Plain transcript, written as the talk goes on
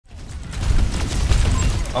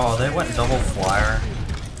Oh, they went double flyer.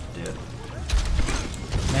 Dude.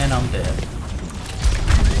 Man, I'm dead.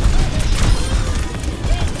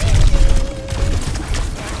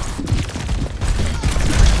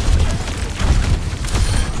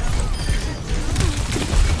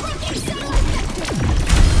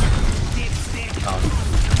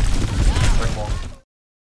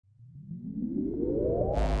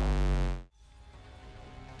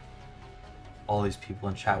 All these people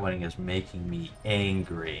in chat winning is making me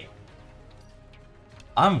angry.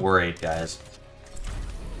 I'm worried, guys.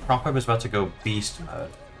 Prompipe is about to go beast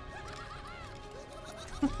mode.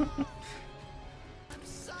 I'm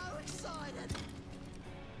so excited.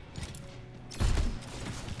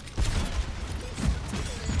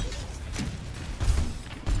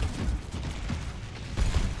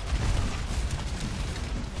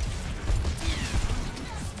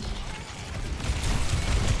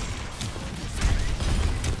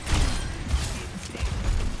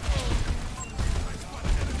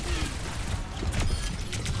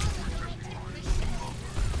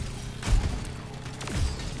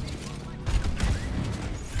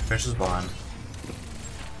 Fish is behind.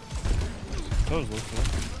 That was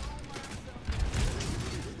looking.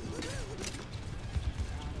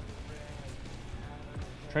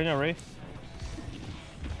 Train now, Ray.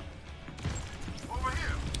 Over here.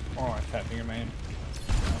 Oh, I fat finger man.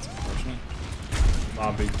 That's unfortunate.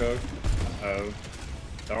 My big cook. Oh.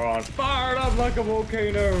 They're on fired up like a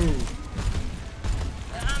volcano.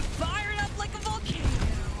 I'm fired up like a volcano.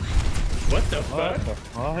 What the What fuck? the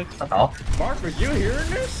fuck? What the hell? Mark, are you hearing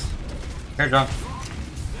this? Here, Junk.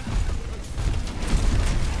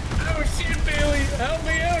 Oh shit, Bailey! Help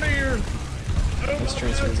me out of here! Oh, This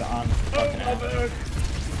tracer is on fucking my ass. back.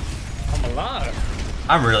 I'm alive.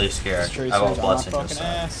 I'm really scared. This tracer I is won't on blessing my this fucking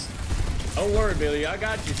side. ass. Don't worry, Billy. I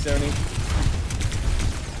got you, Sonny.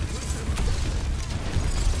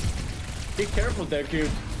 Be careful, Deku.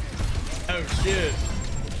 Oh shit.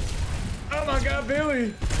 Oh my god,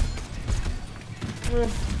 Billy! Too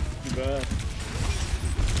bad.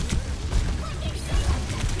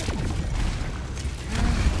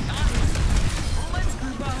 Let's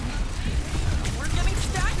group up. We're getting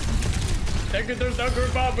stacked. Deku, there's no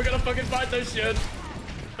group up. We gotta fucking fight this shit.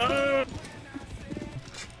 There,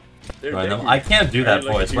 Right, Deku. I can't do that Are you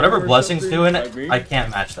like a voice. hero Whatever or Blessing's something, doing, like me? I can't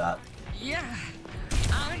match that. Yeah.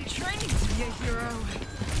 I'm training to be a hero.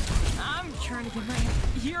 I'm trying to get my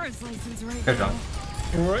hero's license right Here, now. Junk.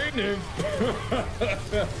 Raining.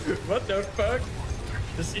 What the fuck?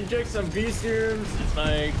 Just inject some V serums. It's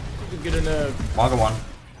like good enough. Manga one.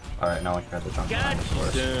 Alright, now I can grab the Junk. God of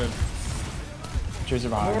course. damn. Tracer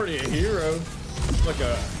I'm behind. already a hero. It's like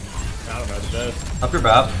a, I don't know, the best. Up your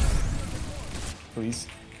bap. Please.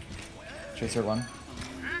 Tracer one.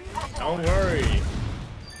 Don't worry.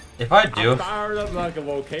 If I do, I'm fired up like a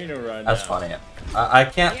volcano right that's now. funny. I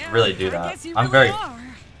can't Yeah, really do I that. guess you I'm really very. are.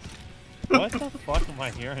 What the fuck am I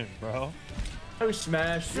hearing, bro? Oh,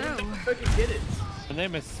 Smash. So- Fucking get it. The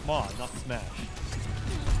name is Smart, not Smash.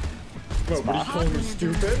 What are you calling me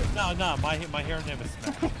stupid? No, no, my hearing name is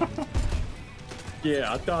Smash.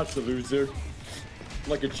 Yeah, I thought so, loser.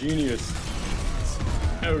 Like a genius.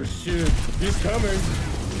 Oh shit. He's coming.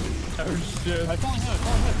 Oh shit. I call him,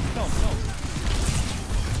 go.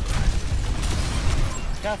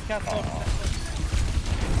 Cast, go.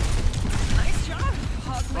 Nice job,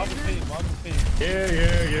 Log Hoglander. speed.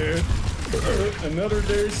 Yeah. Another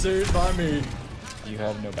day saved by me. You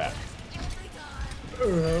have no back.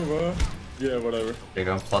 Well, yeah, whatever. Big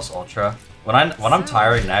on plus ultra. When I'm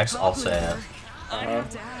tiring next, I'll say it. I have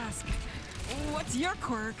to ask, what's your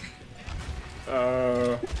quirk?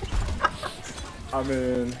 I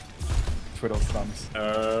mean, Twiddle thumbs.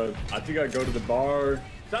 I think I go to the bar.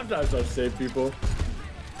 Sometimes I save people.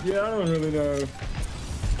 Yeah, I don't really know.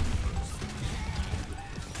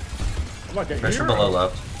 I'm like a Pressure hero. below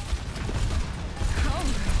left. Oh,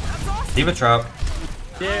 that's awesome. Leave a trap.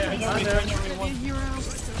 Yeah, I know. Be a hero.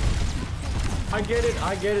 I get it,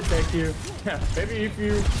 thank you. Yeah, maybe if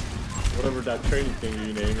you, whatever that training thing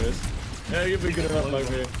you name is. Yeah, you'll be good enough like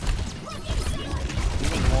me.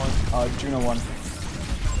 Juno one.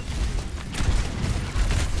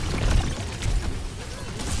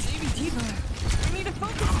 Baby Diva, we need to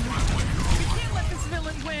focus. We can't let this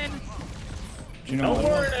villain win. Juno Don't one.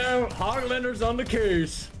 worry now, Hoglander's on the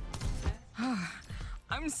case.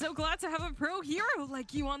 I'm so glad to have a pro hero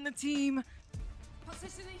like you on the team.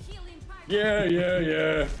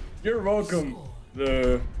 Yeah. You're welcome.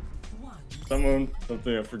 Something,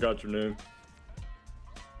 I forgot your name.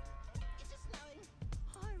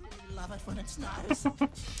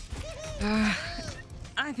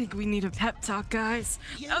 I I think we need a pep talk, guys.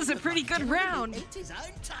 That was a pretty good round.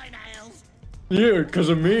 Yeah, because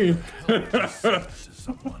of me.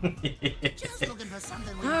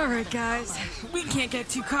 Alright, guys. We can't get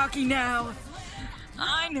too cocky now.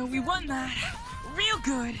 I know we won that real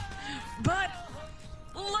good, but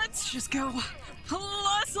let's just go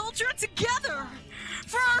plus ultra together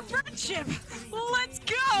for our friendship. Let's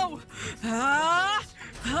go.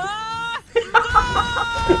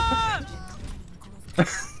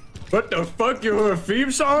 What the fuck? You're a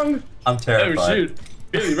theme song? I'm terrified. Oh shit.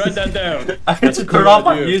 Billy, write that down. I had to turn off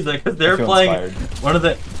my music because they're playing one of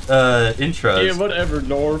the intros. Yeah, whatever,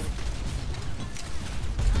 North.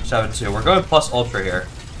 7-2. We're going plus ultra here,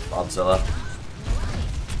 Bobzilla.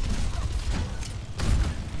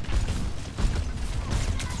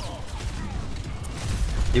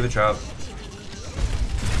 Keep it drop.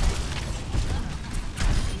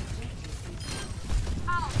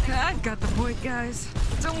 I've got the point, guys.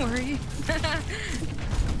 Don't worry.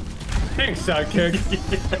 Thanks, sidekick.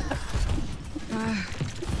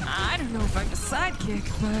 I don't know if I'm a sidekick,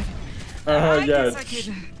 but I guess I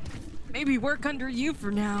could maybe work under you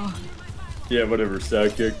for now. Yeah, whatever,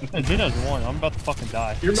 sidekick. Gino's won. I'm about to fucking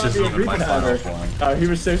die. You might be a Reaper Hammer. He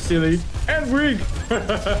was so silly and weak.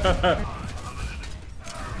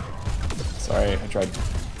 Sorry, I tried.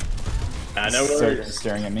 I know where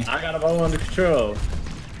staring at me. I got them all under control.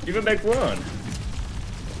 Even make one.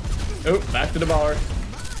 Oh, back to the bar.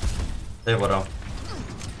 Hey, what up?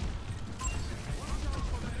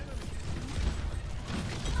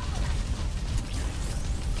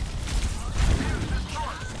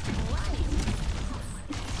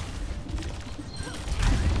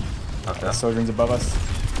 Okay. Soldiering's above us.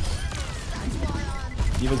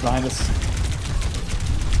 Eva's behind us.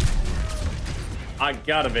 I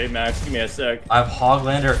got a Baymax. Give me a sec. I have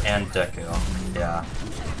Hoglander and Deku. Yeah.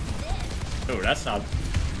 Oh, that's not.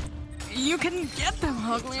 You can get them,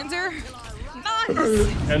 Hoglander.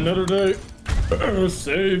 Nice. Another day.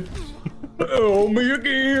 Save. Oh, me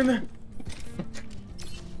again.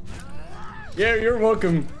 Yeah, you're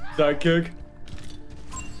welcome, sidekick.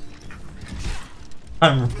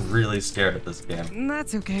 I'm really scared of this game.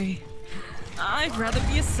 That's okay. I'd rather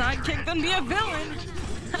be a sidekick than be a villain.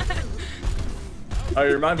 Oh,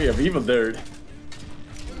 you remind me of Evil Dirt.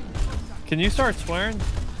 Can you start swearing?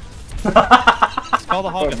 It's called a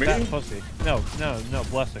hog a fat pussy. No,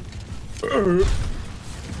 blessing. I'm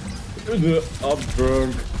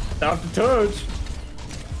drunk. Not to touch.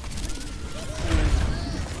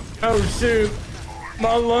 Oh shit.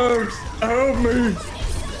 My lungs. Help me.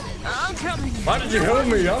 I'm coming. Why did you help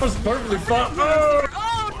me? I was perfectly fine. Oh!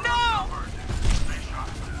 Oh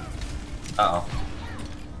no! Uh-oh.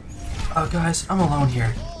 Oh, guys, I'm alone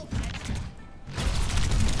here.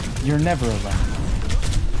 You're never alone.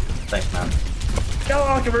 Thanks, man. No,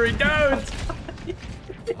 Aquamarine, don't!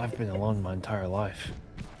 I've been alone my entire life.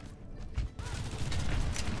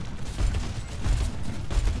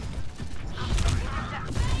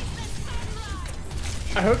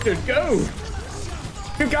 I hope to go.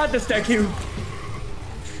 You got this, Deku.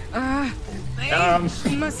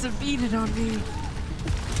 They must have beat it on me.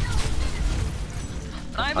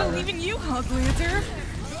 I believe in you, Hoglander.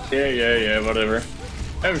 Yeah, whatever.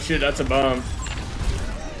 Oh shit, that's a bomb.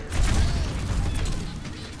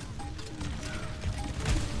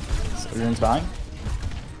 Soldiering's behind.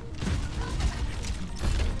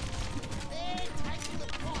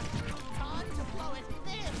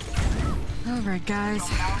 Alright, guys.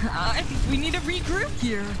 I think we need to regroup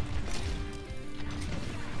here.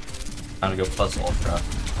 I'm gonna go plus ultra.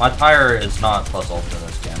 My tire is not plus ultra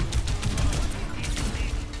this game.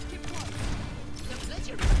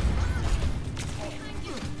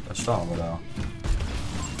 That's still on Widow.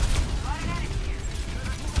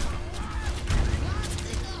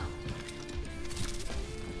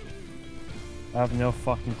 I have no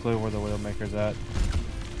fucking clue where the Widowmaker's at.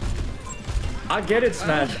 I get it,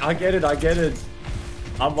 Smash. I get it.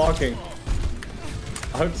 I'm walking.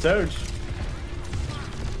 I hope so.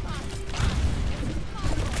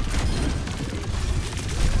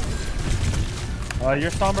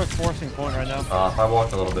 Your Sombra's forcing point right now. If I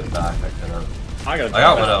walked a little bit back, I could have. I got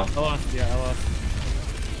Widow. LS, yeah, LS.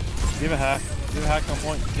 Give a hack. Give a hack on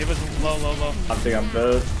point. Give us low. I think I'm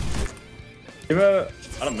dead.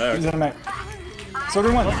 I don't know. Who's on that?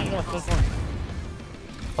 Soldering one.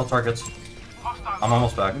 All targets. I'm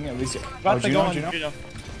almost back. At least About to go on Juno. Juno.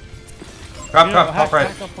 Crap, top right.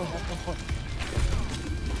 Hack on point.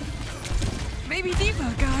 Maybe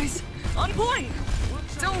Diva, guys. On point.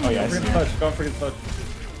 Don't Oh yeah, I see. Freaking touch. Go freaking touch.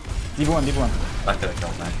 Diva one. That could have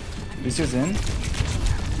killed me. Lucio's in.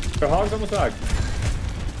 The hog's almost back.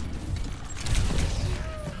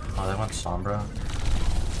 Oh, they want Sombra.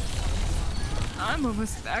 I'm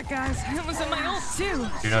almost back, guys. I was on my ult too.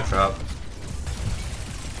 Do not drop.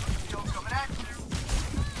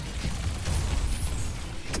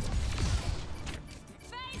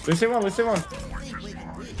 Let's see one.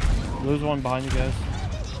 Lose one behind you guys.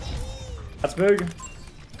 That's big.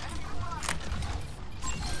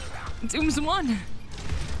 Doom's one.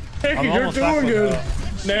 Hey, I'm you're almost back doing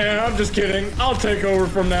with, good. Nah, I'm just kidding. I'll take over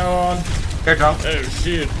from now on. Here, drop. Oh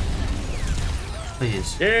shit.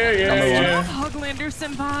 Please. Yeah. Hoglander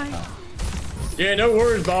senpai. Yeah, no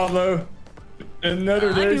worries, Pablo.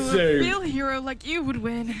 Another I day knew a saved. real hero like you would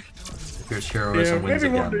win. Here's heroism Yeah, wins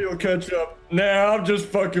maybe one day again. you'll catch up. Nah, I'm just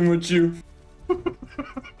fucking with you.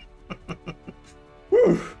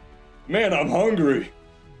 Whew. Man, I'm hungry.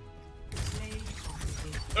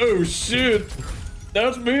 Oh shit.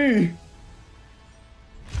 That's me.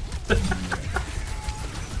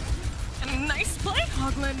 Nice play,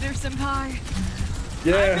 Hoglander senpai.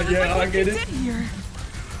 Yeah, I get Did it. here.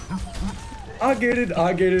 I get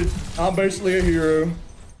it. I'm basically a hero.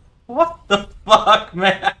 What the fuck,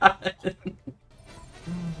 man?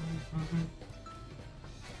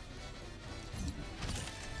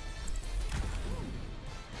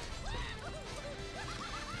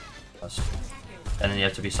 And then you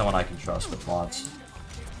have to be someone I can trust with mods,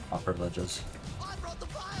 not privileges.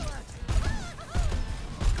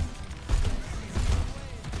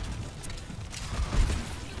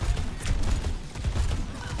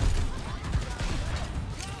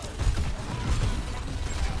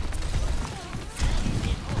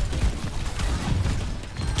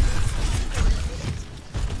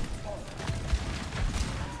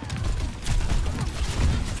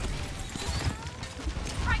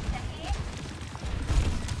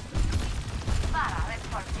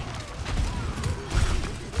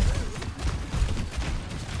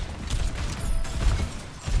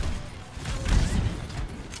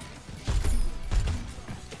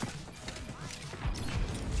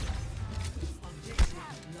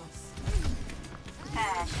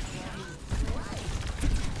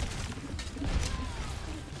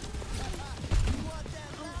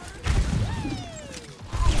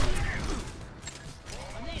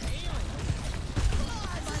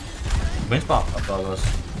 Wing spot above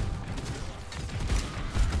us.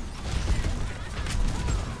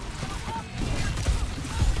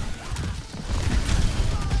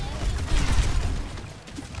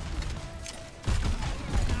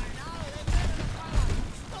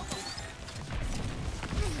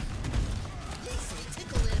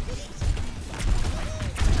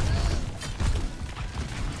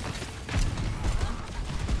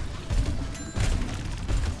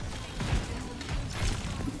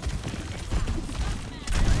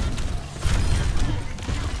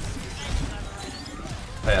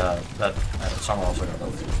 Oh yeah, that summer also got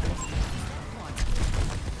over.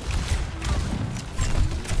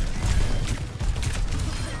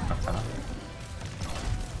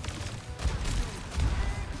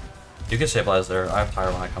 You can stabilize there. I have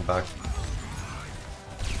tire when I come back.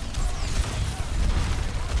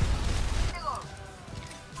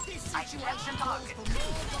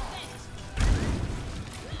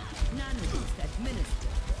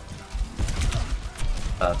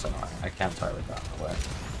 That's annoying. I can't entirely get out of the way.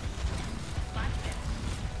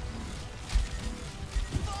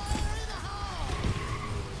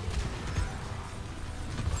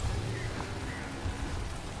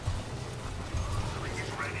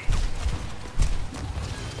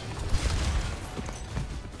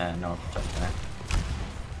 And no protect there.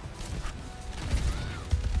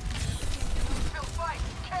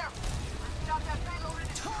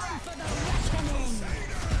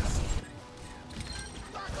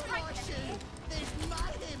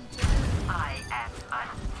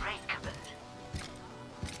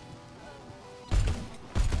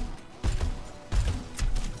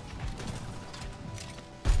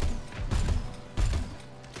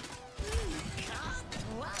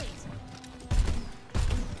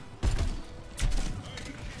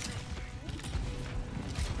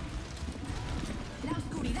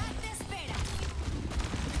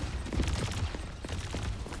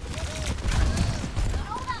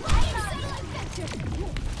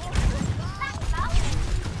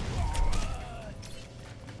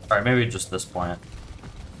 Alright, maybe just this point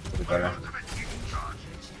would be better.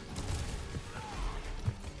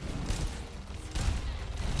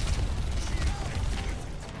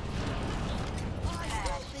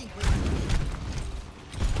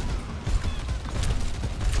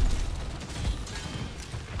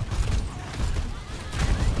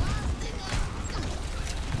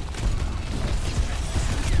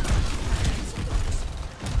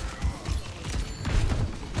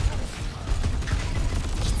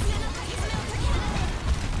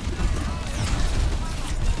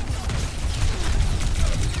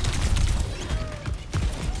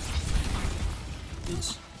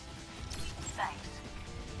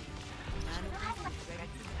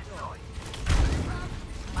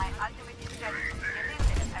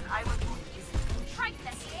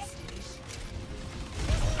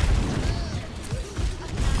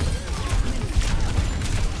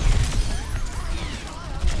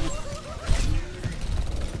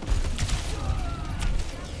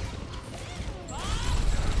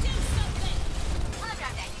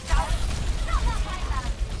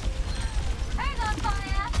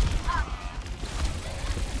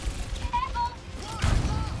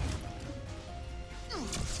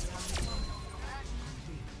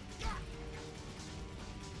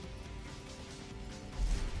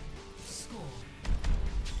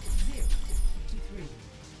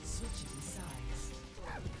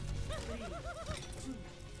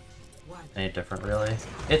 any different, really.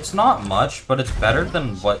 It's not much, but it's better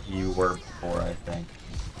than what you were before, I think.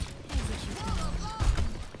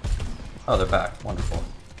 Oh, they're back. Wonderful.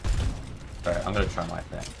 Alright, I'm gonna try my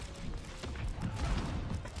thing.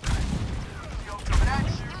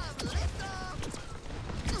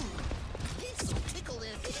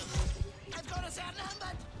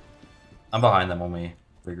 I'm behind them when we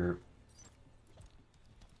regroup.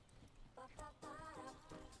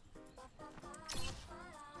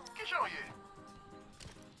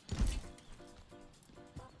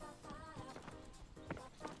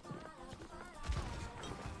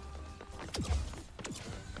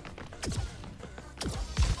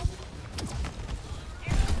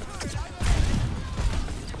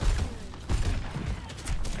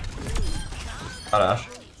 Got Ash.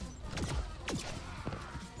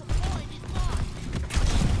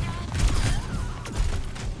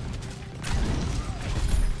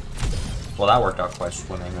 Well, that worked out quite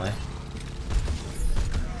swimmingly.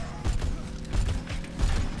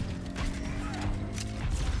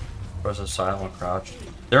 Was a silent crouch.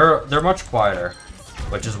 They're much quieter,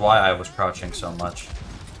 which is why I was crouching so much.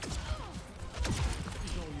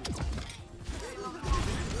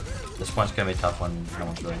 This point's gonna be tough when no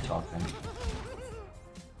one's really talking.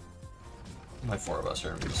 Only 4 of us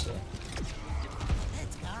are NBC.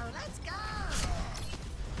 Let's go, let's go!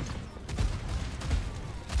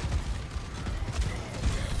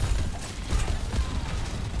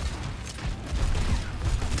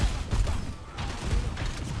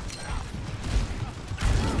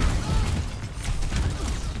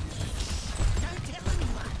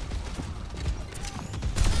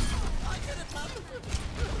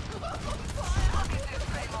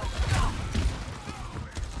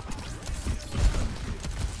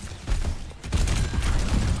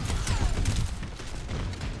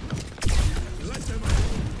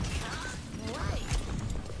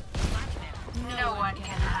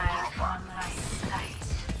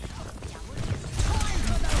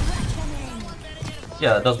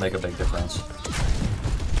 Yeah, that does make a big difference.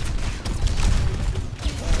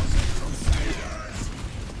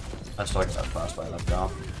 I still get that fast by that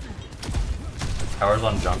down. Towers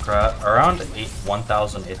on Junkrat around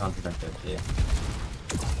 1,850.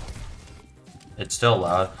 It's still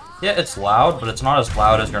loud. Yeah, it's loud, but it's not as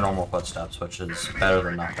loud as your normal footsteps, which is better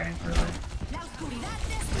than nothing, really.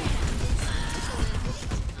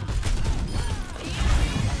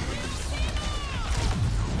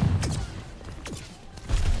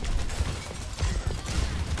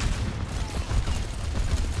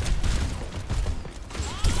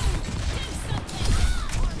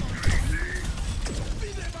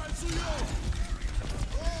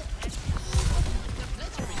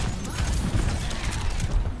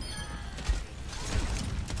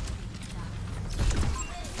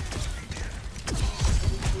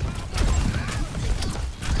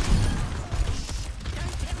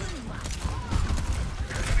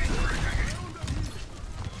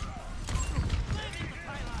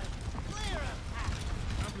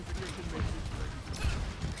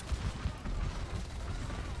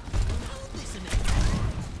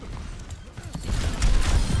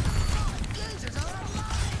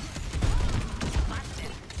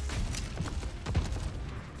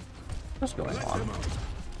 What's going on?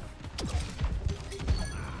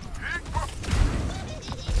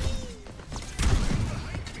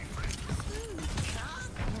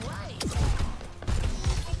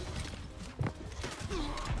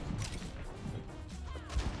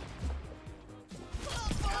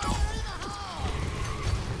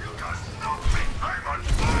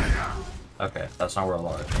 Okay, that's not where a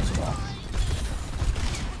lot of things go.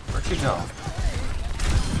 Where'd you go?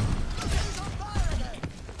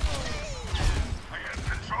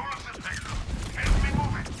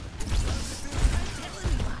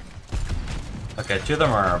 Okay, 2 of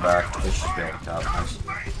them are on our back. We should be able to cap. Nice.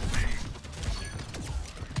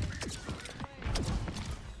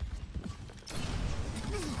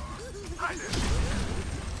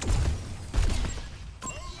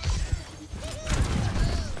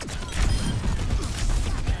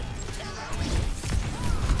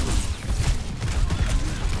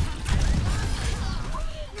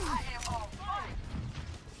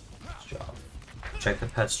 Good job. Check the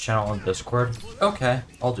pet's channel on Discord. Okay,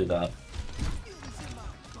 I'll do that.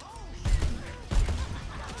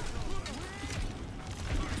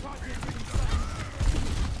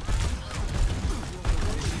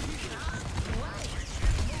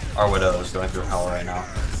 Our Widow is going through hell right now.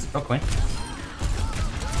 Oh, Queen.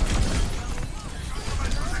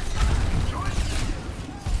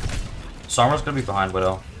 Sombre's gonna be behind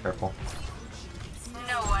Widow. Careful.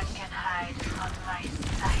 No one can hide from my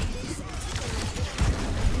sight.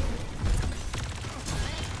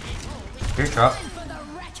 Here, drop.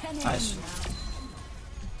 Nice.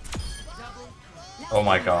 Oh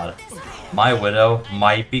my god. My Widow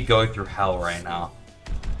might be going through hell right now.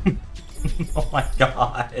 Oh my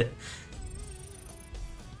god.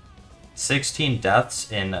 16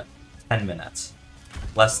 deaths in 10 minutes.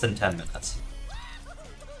 Less than 10 minutes.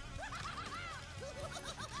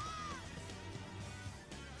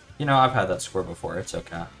 You know, I've had that score before. It's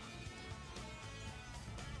okay.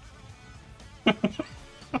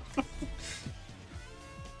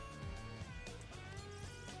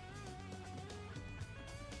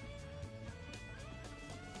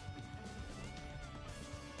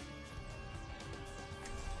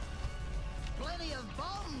 Plenty of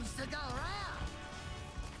bombs to go around.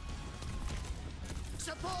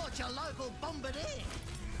 Support your local bombardier.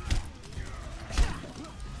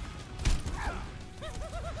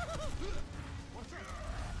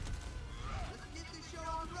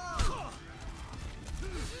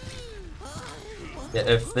 Yeah,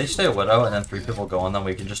 if they stay Widow and then 3 people go on them,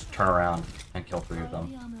 we can just turn around and kill 3 of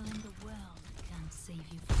them.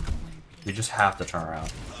 You just have to turn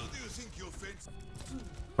around.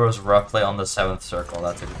 Bro's roughly on the 7th circle,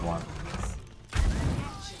 that's a good one.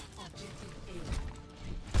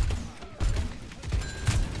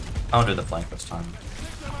 I don't do the flank this time.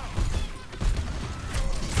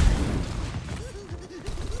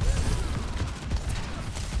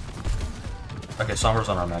 Okay, Sombra's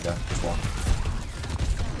on our Mega as well.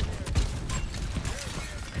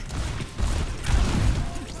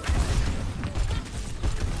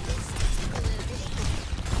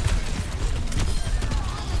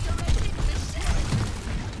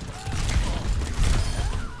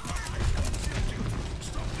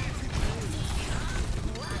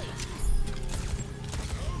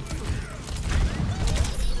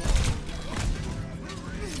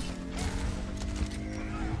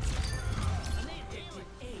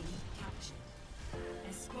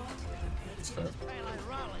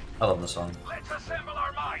 I love this song. Let's assemble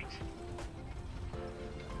our might.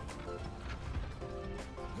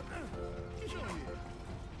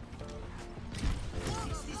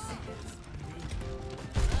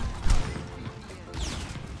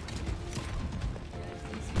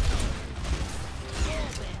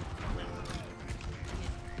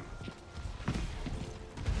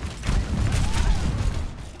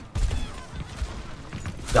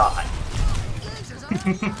 Die.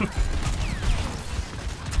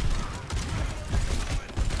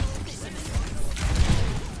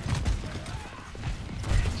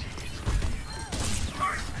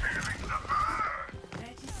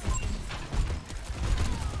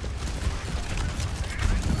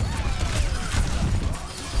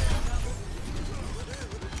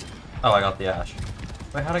 Oh, I got the Ash.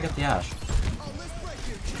 Wait, how'd I get the Ash?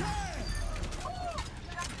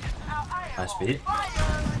 Nice beat.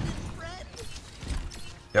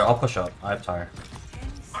 Here, I'll push up. I have tire.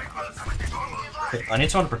 Okay, I need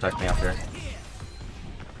someone to protect me up here.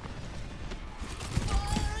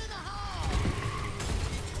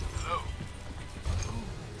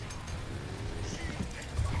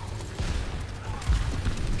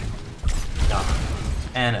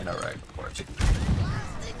 And an reg, of course.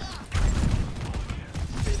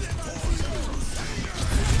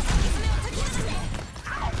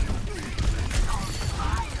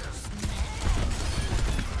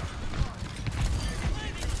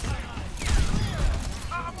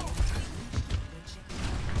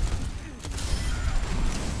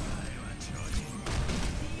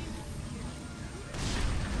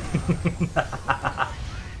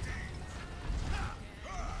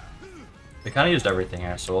 They kind of used everything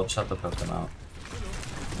here, so we'll just have to poke them out.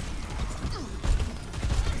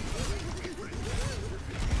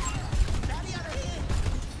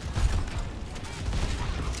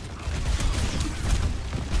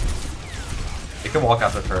 You can walk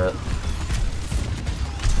out the turret.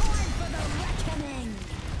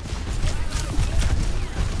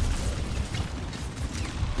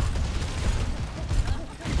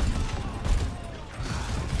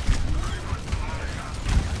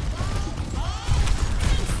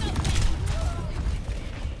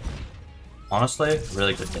 Honestly,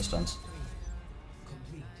 really good distance.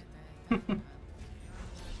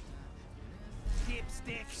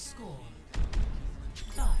 Dipstick score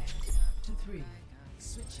 5-3.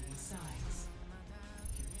 Switching sides.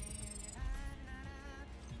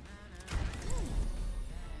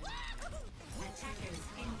 Attackers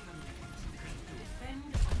incoming. Defend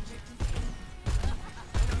objective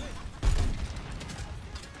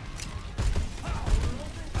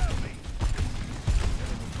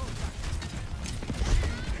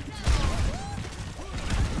A.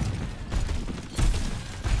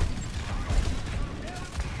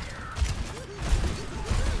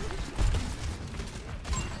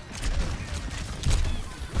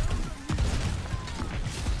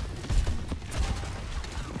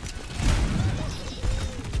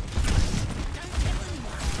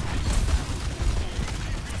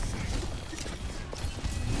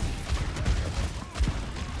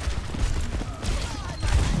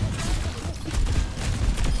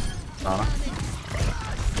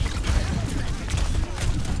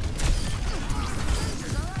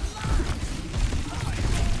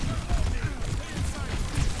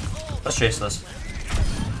 Let's chase this.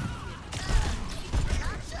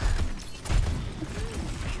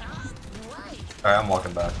 Alright, I'm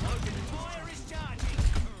walking back.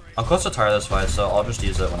 I'm close to tire this fight, so I'll just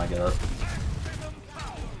use it when I get it.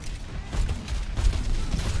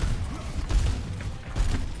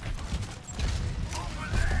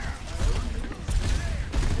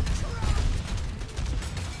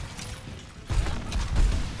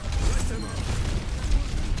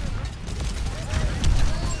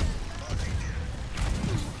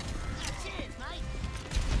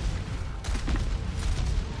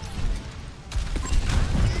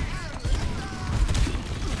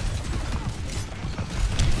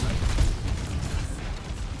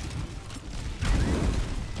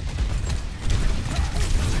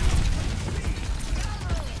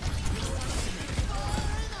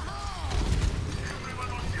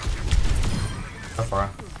 How far?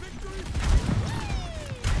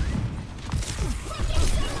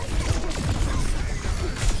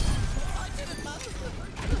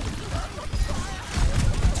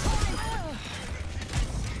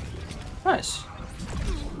 Nice.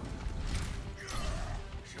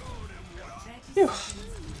 Phew.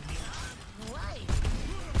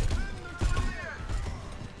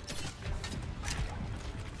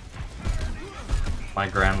 My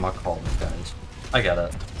grandma called me, guys. I get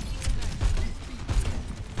it.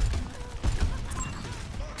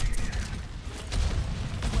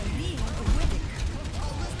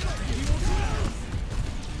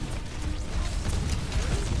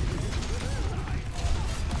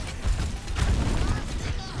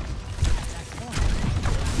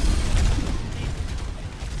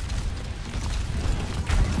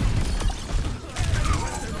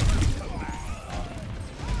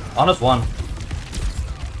 Honest one.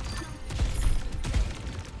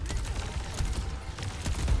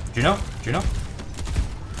 Do you know? Do you know?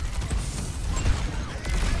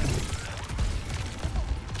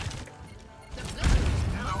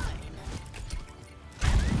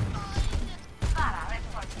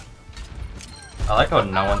 I like how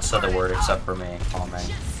no one said the word except for me. Oh man.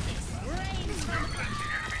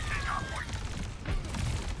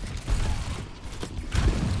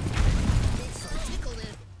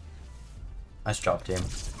 Nice job, team.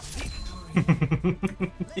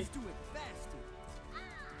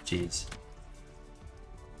 Jeez.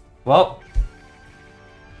 Well,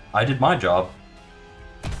 I did my job.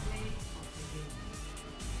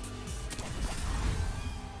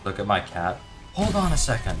 Look at my cat. Hold on a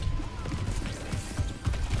second.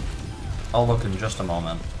 I'll look in just a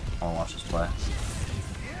moment. I'll watch this play.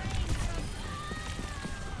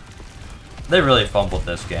 They really fumbled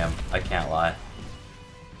this game. I can't lie.